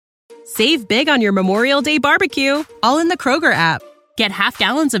Save big on your Memorial Day barbecue, all in the Kroger app. Get half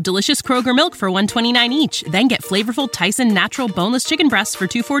gallons of delicious Kroger milk for $1.29 each. Then get flavorful Tyson natural boneless chicken breasts for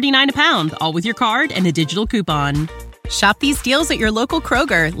 $2.49 a pound, all with your card and a digital coupon. Shop these deals at your local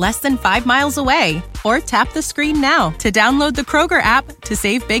Kroger, less than 5 miles away. Or tap the screen now to download the Kroger app to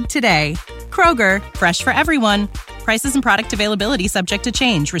save big today. Kroger, fresh for everyone. Prices and product availability subject to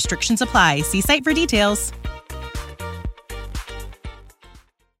change. Restrictions apply. See site for details.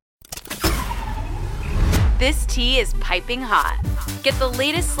 This tea is piping hot. Get the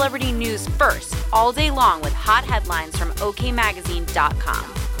latest celebrity news first all day long with hot headlines from okmagazine.com.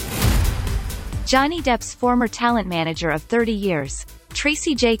 Johnny Depp's former talent manager of 30 years,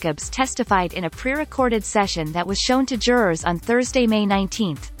 Tracy Jacobs, testified in a pre-recorded session that was shown to jurors on Thursday, May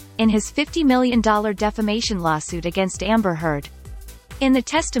 19, in his $50 million defamation lawsuit against Amber Heard. In the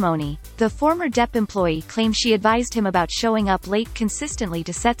testimony, the former Depp employee claimed she advised him about showing up late consistently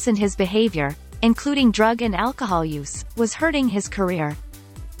to sets, and his behavior, including drug and alcohol use, was hurting his career.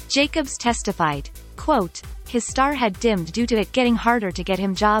 Jacobs testified, quote, his star had dimmed due to it getting harder to get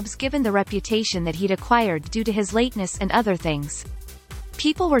him jobs given the reputation that he'd acquired due to his lateness and other things.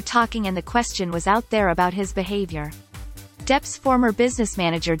 People were talking and the question was out there about his behavior. Depp's former business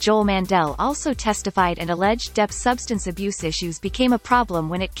manager Joel Mandel also testified and alleged Depp's substance abuse issues became a problem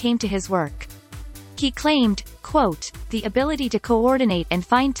when it came to his work. He claimed, quote, the ability to coordinate and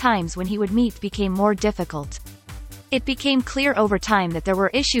find times when he would meet became more difficult. It became clear over time that there were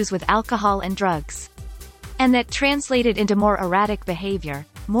issues with alcohol and drugs. And that translated into more erratic behavior,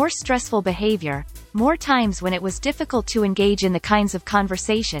 more stressful behavior, more times when it was difficult to engage in the kinds of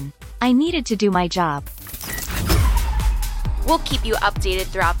conversation I needed to do my job. We'll keep you updated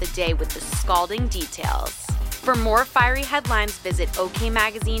throughout the day with the scalding details. For more fiery headlines, visit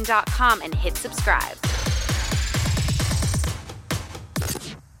okmagazine.com and hit subscribe.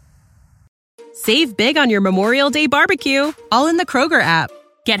 Save big on your Memorial Day barbecue, all in the Kroger app.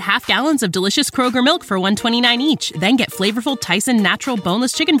 Get half gallons of delicious Kroger milk for $1.29 each. Then get flavorful Tyson natural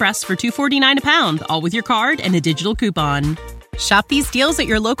boneless chicken breasts for $2.49 a pound, all with your card and a digital coupon. Shop these deals at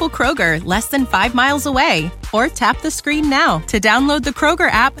your local Kroger, less than 5 miles away. Or tap the screen now to download the Kroger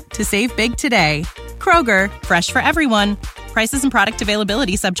app to save big today. Kroger, fresh for everyone. Prices and product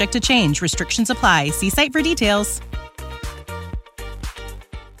availability subject to change. Restrictions apply. See site for details.